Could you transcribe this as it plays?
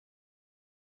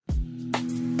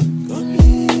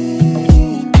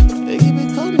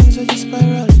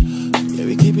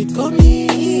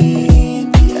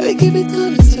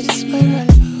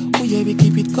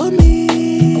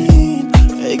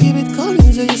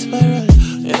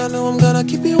I know I'm gonna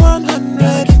keep you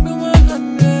 100.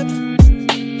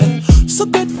 So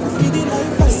good for the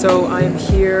life. So I'm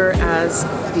here as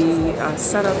the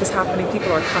setup is happening.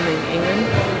 People are coming in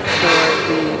for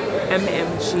the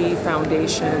MMG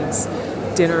Foundation's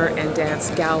dinner and dance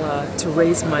gala to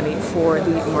raise money for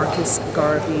the Marcus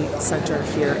Garvey Center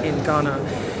here in Ghana.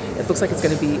 It looks like it's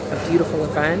going to be a beautiful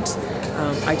event.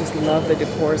 I just love the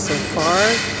decor so far,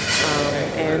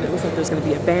 and it looks like there's going to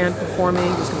be a band performing.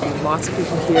 There's going to be lots of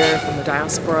people here from the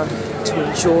diaspora to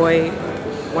enjoy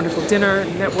wonderful dinner,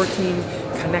 networking,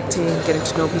 connecting, getting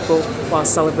to know people while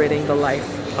celebrating the life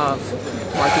of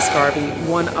Marcus Garvey,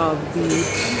 one of the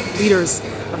leaders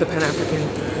of the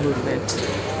Pan-African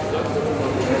movement.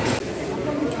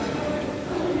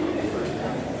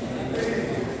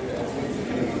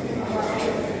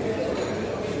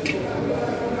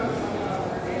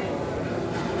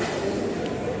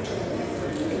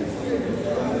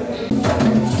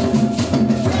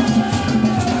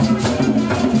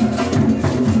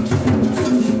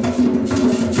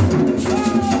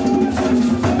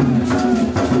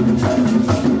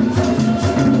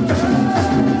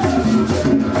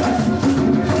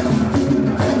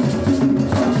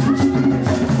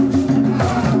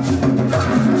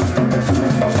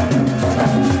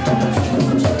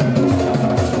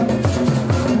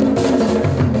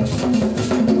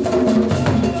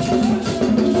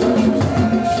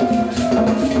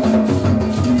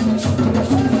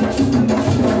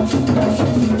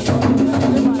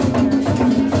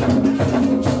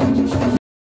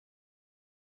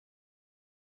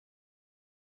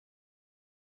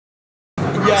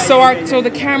 So the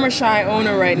camera shy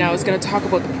owner right now is going to talk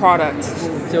about the product.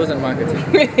 Sales and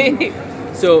marketing.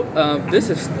 So this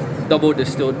is double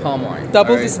distilled palm wine.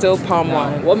 Double distilled palm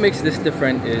wine. What makes this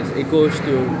different is it goes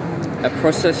through a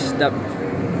process that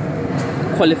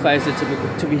qualifies it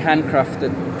to be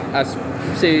handcrafted. As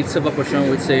say Silver Portion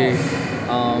would say,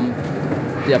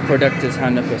 their product is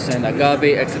 100%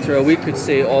 agave, etc. We could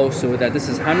say also that this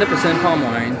is 100% palm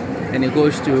wine, and it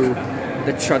goes to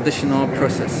the traditional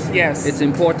process. Yes. It's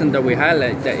important that we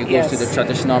highlight that it goes to the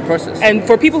traditional process. And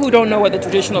for people who don't know what the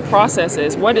traditional process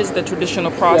is, what is the traditional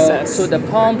process? Well, so the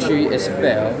palm tree is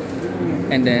felled,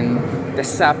 and then the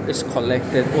sap is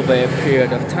collected over a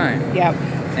period of time. Yep.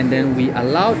 And then we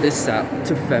allow this sap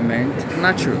to ferment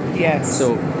naturally. Yes.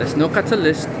 So there's no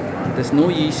catalyst, there's no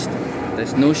yeast,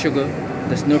 there's no sugar,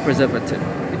 there's no preservative.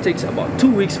 It takes about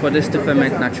 2 weeks for this to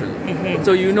ferment naturally. Mm-hmm.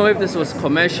 So you know, if this was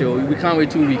commercial, we can't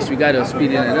wait 2 weeks, we gotta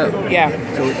speed it up. Yeah.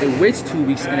 So it waits 2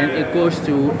 weeks, and then it goes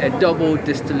through a double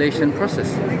distillation process.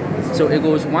 So it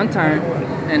goes one time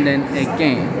and then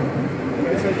again.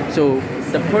 So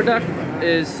the product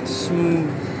is smooth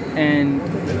and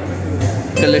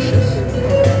delicious.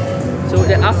 So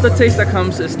the aftertaste that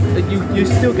comes is you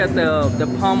still get the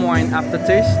palm wine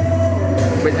aftertaste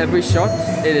with every shot.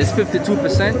 It is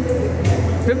 52%.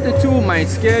 52 might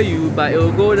scare you, but it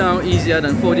will go down easier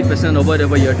than 40% of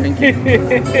whatever you're drinking.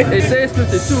 It says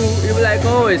 52, you'll be like,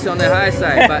 oh, it's on the high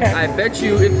side. But I bet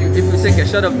you, if you take a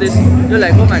shot of this, you're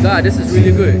like, oh my God, this is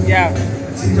really good. Yeah.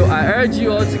 So I urge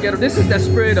you all together. This is the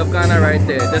spirit of Ghana right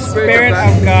there. The spirit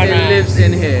of Ghana. It lives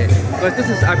in here. Because this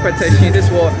is akpateshi. This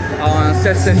is what our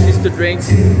ancestors used to drink.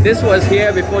 This was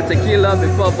here before tequila,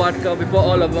 before vodka, before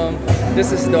all of them.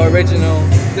 This is the original.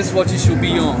 This is what you should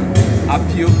be on.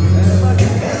 Apio.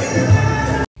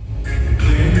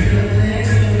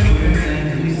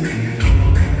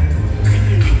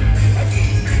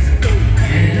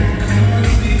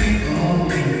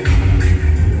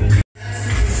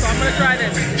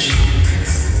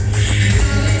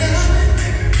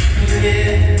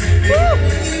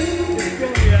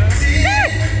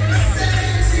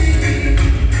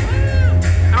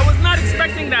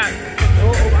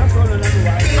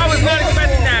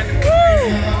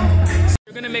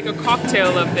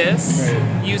 Cocktail of this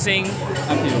using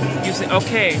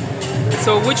okay,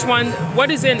 so which one, what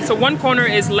is in, so one corner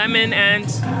is lemon, and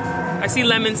I see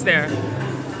lemons there.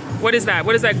 What is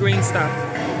that green stuff?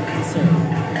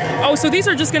 Oh, so these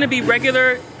are just going to be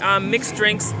regular mixed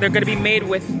drinks. They're going to be made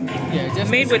with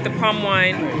with the palm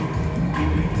wine.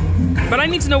 But I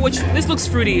need to know which. This looks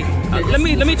fruity. Let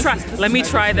me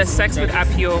try the sex with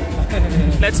Apio.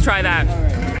 Let's try that.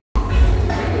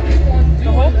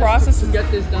 Process is,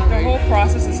 the whole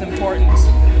process is important.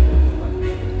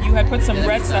 You had put some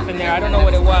red stuff in there. I don't know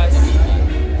what it was.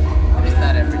 It's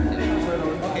not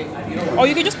everything. Oh,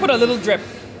 you could just put a little drip.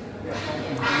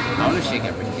 I want to shake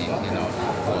everything, you know.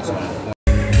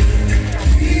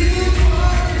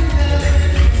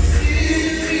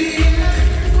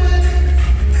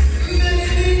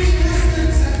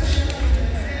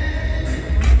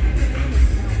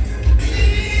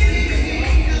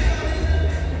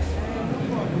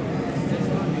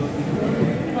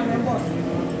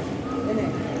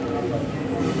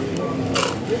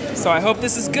 So I hope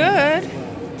this is good.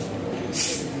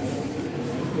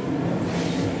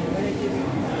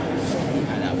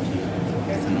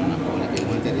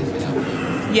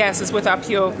 Yes, it's with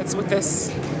Apio. It's with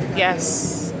this.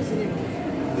 Yes.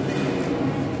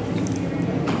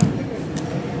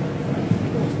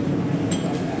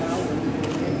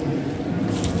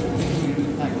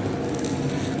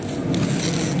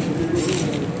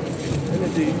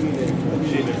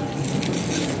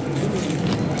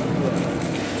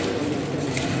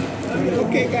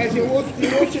 Okay, guys, your water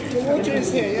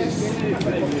is here, yes?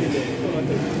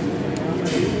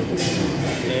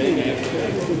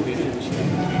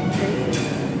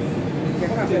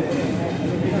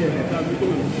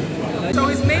 So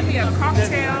he's made me a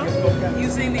cocktail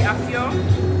using the Apio,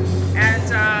 and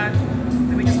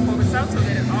let me just pull this out so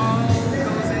that it all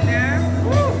goes in there.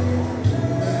 Woo!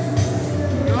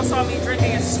 You all saw me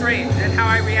drinking it straight and how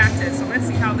I reacted, so let's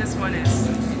see how this one is.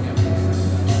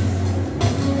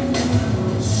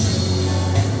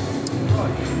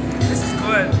 This is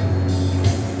good.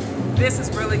 This is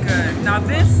really good. Now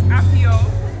this Apio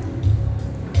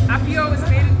is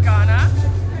made in Ghana,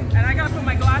 and I gotta put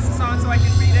my glasses on so I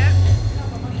can read it.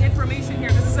 The information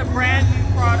here, this is a brand new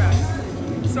product.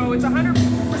 So it's 100%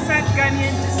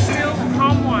 Ghanaian distilled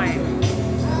palm wine.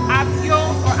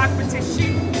 Apio or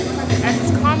Apetishi, as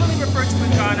it's commonly referred to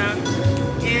in Ghana,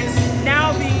 is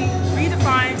now being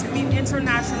redefined to meet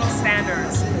international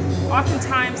standards.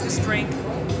 Oftentimes this drink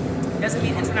doesn't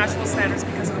meet international standards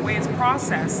because of the way it's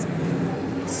processed.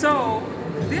 So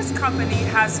this company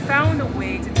has found a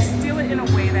way to distill it in a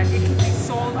way that it can be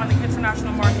sold on the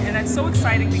international market, and that's so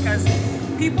exciting because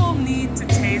people need to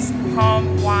taste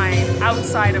palm wine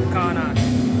outside of Ghana.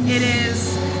 It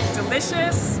is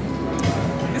delicious.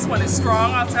 This one is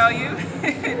strong, I'll tell you.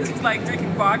 It's like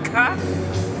drinking vodka.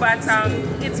 But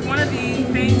it's one of the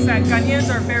things that Ghanaians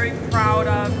are very proud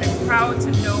of, and proud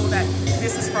to know that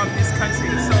this is from this country.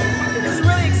 So this is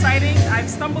really exciting. I've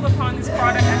stumbled upon this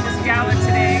product at this gala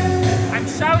today. I'm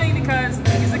shouting because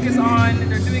the music is on and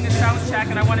they're doing a sound check,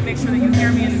 and I want to make sure that you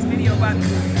hear me in this video. But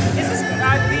this is the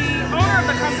owner of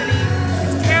the company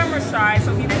is camera shy,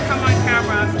 so he didn't come on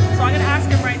camera. So I'm going to ask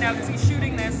him right now because he's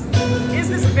shooting this. Is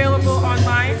this available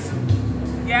online?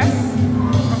 Yes?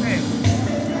 Okay.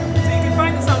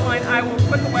 Find this online. I will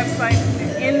put the website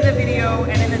in the video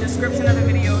and in the description of the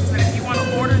video so that if you want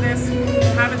to order this,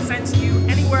 have it sent to you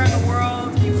anywhere in the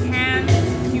world, you can.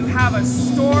 If you have a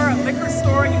store, a liquor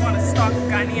store, and you want to stock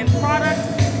Ghanaian product,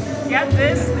 get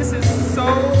this. This is so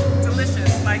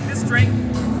delicious. Like this drink,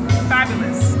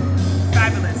 fabulous.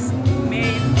 Fabulous.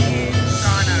 Made in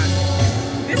Ghana.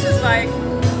 This is like,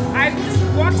 I just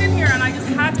walked in here and I just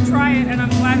had to try it, and I'm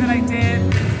glad that I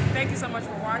did. Thank you so much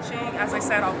for watching. As I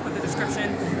said, I'll put the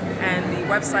description and the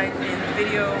website in the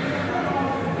video.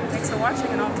 Thanks for watching,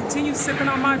 and I'll continue sipping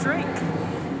on my drink.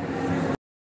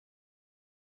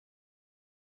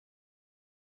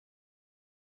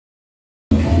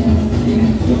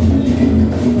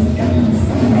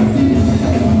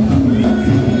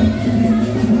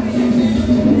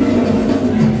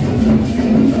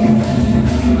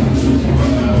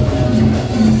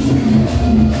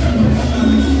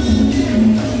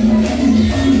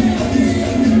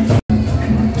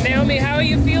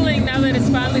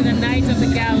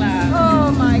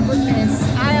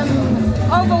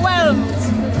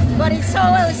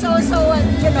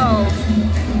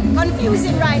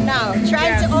 Confusing right now,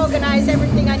 trying to organize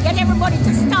everything and get everybody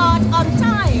to start on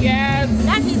time. Yes.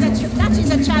 That is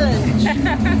a challenge. I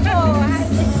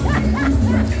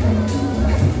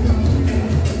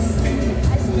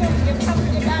see you're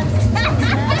coming to dancing.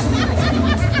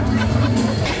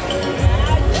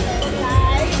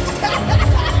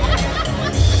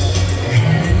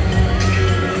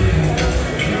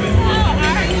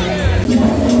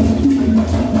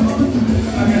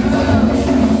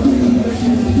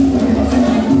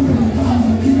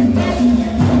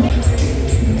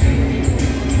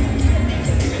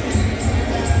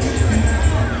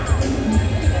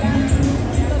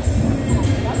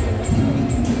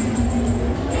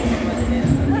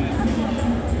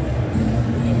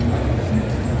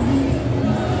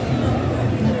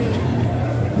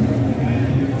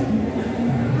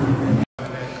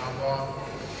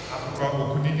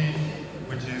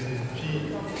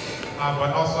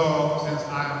 But also, since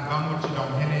I'm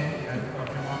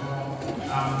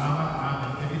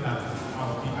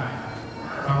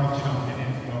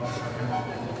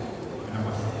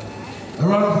a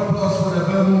round of applause for the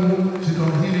MMG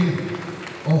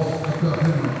of Apio.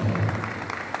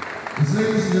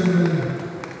 Ladies and gentlemen,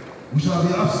 we shall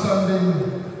be upstanding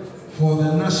for the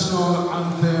national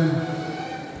anthem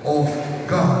of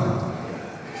Ghana.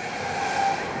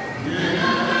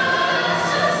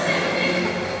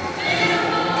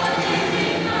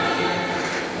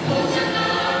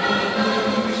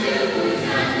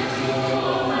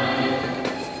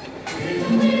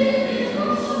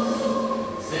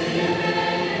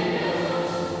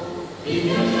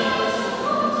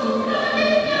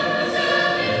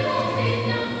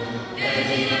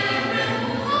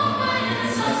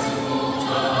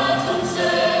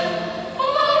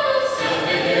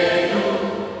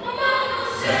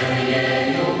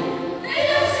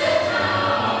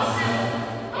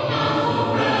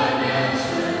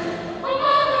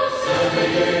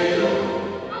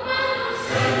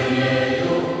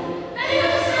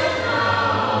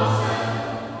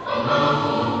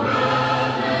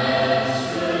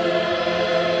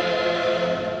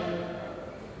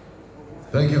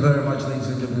 Thank you very much, ladies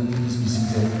and gentlemen. Please be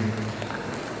seated.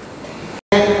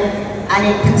 And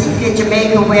in particular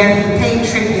Jamaica, where he paid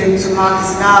tribute to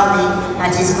Marcus Garvey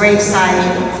at his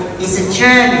graveside, is a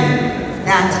journey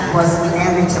that was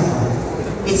inevitable.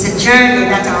 It's a journey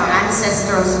that our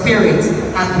ancestral spirits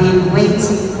have been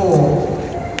waiting for.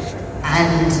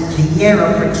 And the year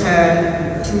of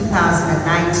return,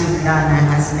 2019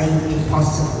 Ghana, has made it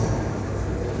possible.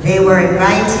 They were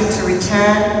invited to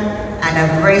return and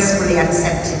have gracefully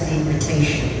accepted the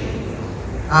invitation.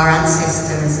 Our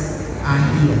ancestors are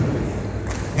here.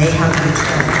 They have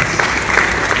returned.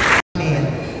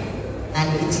 And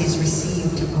it is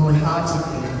received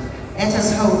wholeheartedly. Let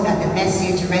us hope that the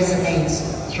message resonates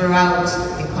throughout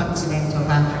the continent of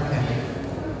Africa.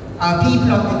 Our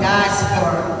people of the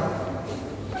diaspora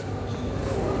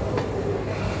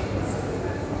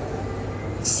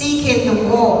seeking the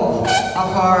warmth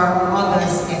of our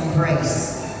mother's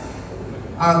embrace.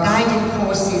 Our guiding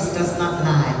forces does not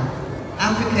lie.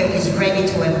 Africa is ready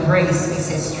to embrace its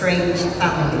estranged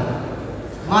family.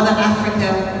 Mother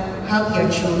Africa, hug your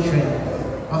children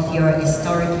of your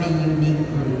historically unique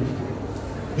group.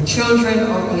 The children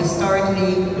of the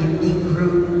historically unique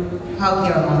group, hug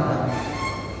your mother.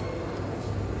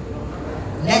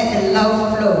 Let the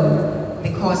love flow,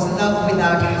 because love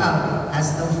without hug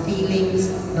has no feelings,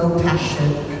 no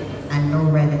passion, and no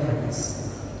relevance.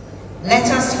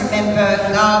 Let us remember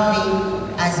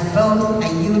Garvey as both a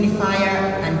unifier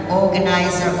and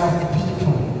organizer of the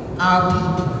people, our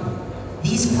people.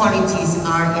 These qualities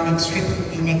are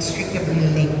inextricably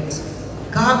linked.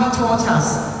 Garvey taught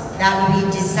us that we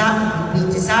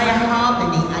desire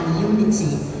harmony and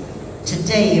unity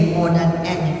today more than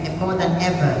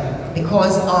ever,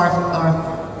 because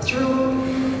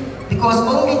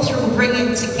only through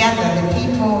bringing together the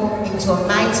people into a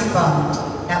mighty bond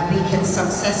that we can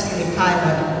successfully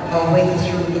pilot our way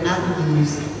through the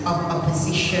avenues of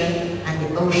opposition and the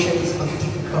oceans of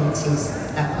difficulties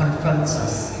that confront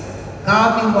us.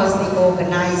 Garvey was the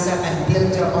organizer and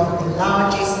builder of the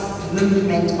largest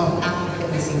movement of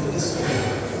Africans in history,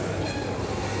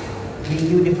 the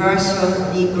Universal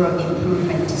Negro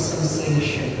Improvement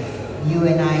Association,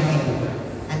 UNIAO,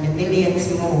 and the millions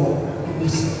more who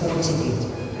supported it.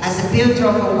 As a builder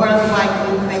of a worldwide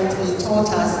movement, he taught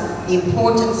us the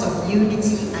importance of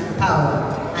unity and power,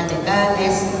 and the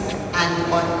earnest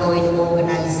and ongoing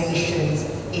organizations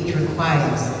it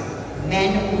requires.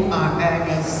 Men who are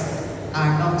earnest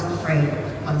are not afraid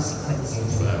of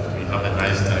consequences. We have a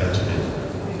nice time today.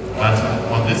 But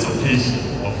on this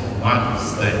occasion of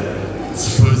Marcus Day, I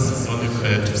suppose it's only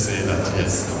fair to say that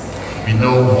yes, we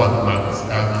know what Marcus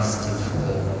Garvey stood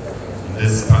for in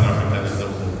this Pan-Africanism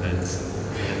movement.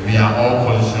 And we are all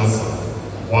conscious of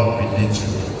what we need to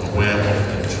be aware of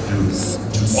and to do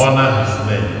to honor his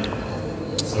name.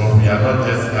 So we are not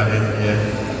just gathered here,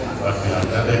 but we are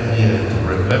gathered here to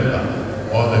remember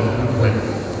all the good work,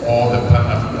 all the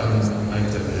Pan-Africanism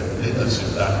leadership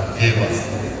that gave us.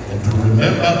 And to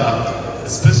remember that,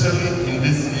 especially in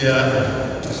this year,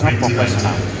 2019,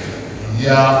 the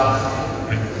year of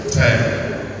return,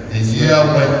 the year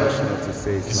when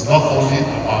it's not only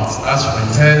about us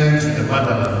returning to the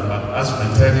motherland, but us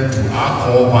returning to our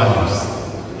core values.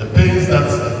 The things that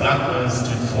the black man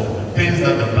stood for, the things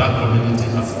that the black community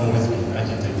has always been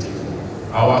agitating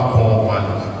for, our core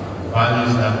values,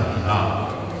 values that we have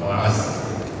for us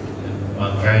and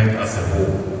mankind as a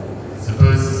whole. I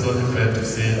suppose it's only fair to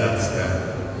say that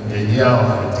in the year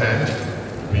of return,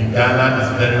 Ghana is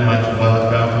very much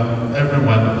welcome.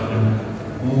 Everyone of you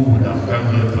who would have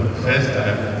come here for the first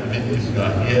time, even if you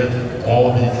are here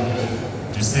all these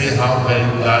days, to say how very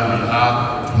glad we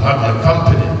are to have your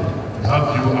company, to have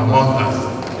you among us.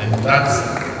 And that's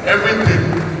everything,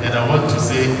 and I want to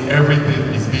say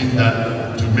everything is being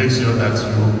done to make sure that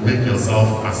you make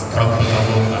yourself as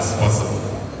comfortable as possible.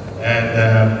 And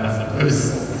I suppose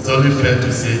it's only fair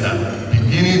to say that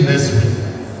beginning next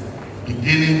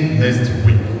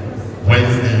week,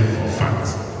 Wednesday for fact,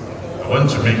 I want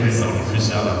to make this an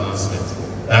official announcement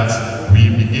that we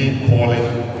begin calling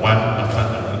one after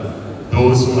another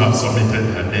those who have submitted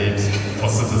their names for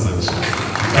citizenship to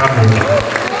come over.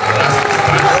 That's the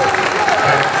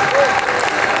start.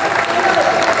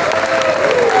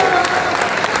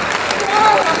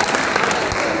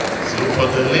 So for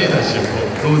the leadership of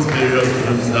those various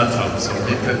groups that have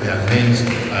submitted their names to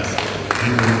us, we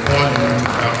will call you to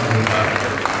come over,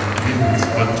 and we will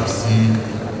want to see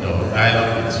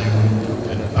dialogue with you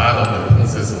and part of the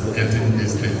process of getting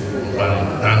this thing over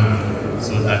and done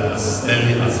so that as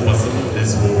early as possible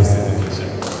this whole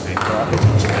citizenship thing will be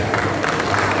together.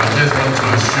 I just want to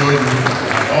assure you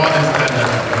that all this time that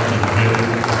you have been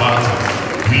hearing about us,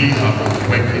 we we have been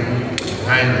working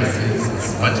behind the scenes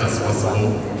as much as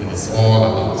possible, and it's all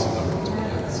about you.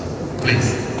 So please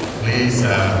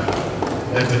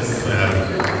let us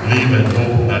believe and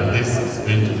hope that this is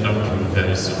going to come through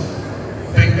very soon.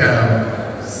 I think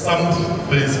some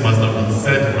things must have been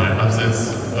said in my absence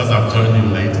because I've joined you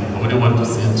late. I wouldn't want to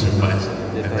say too much.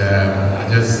 And I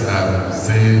just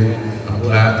say I'm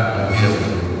glad I'm here with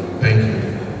you. Thank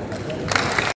you.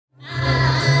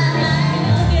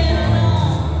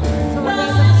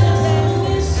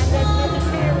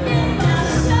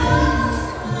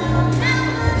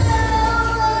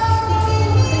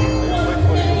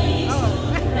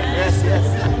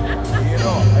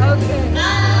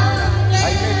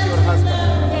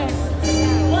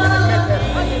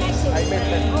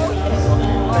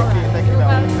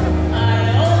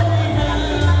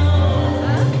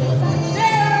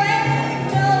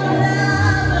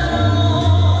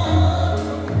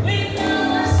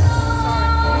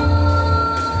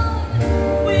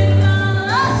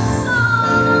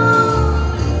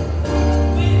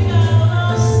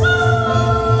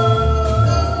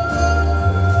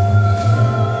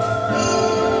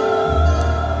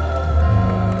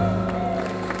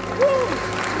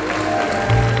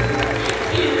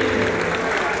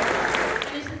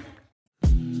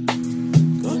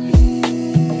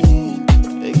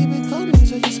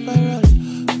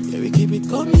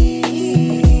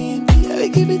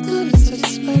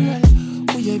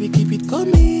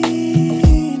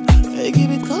 Keep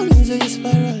it coming, so you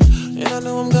spiral. And I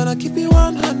know I'm gonna keep it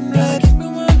 100.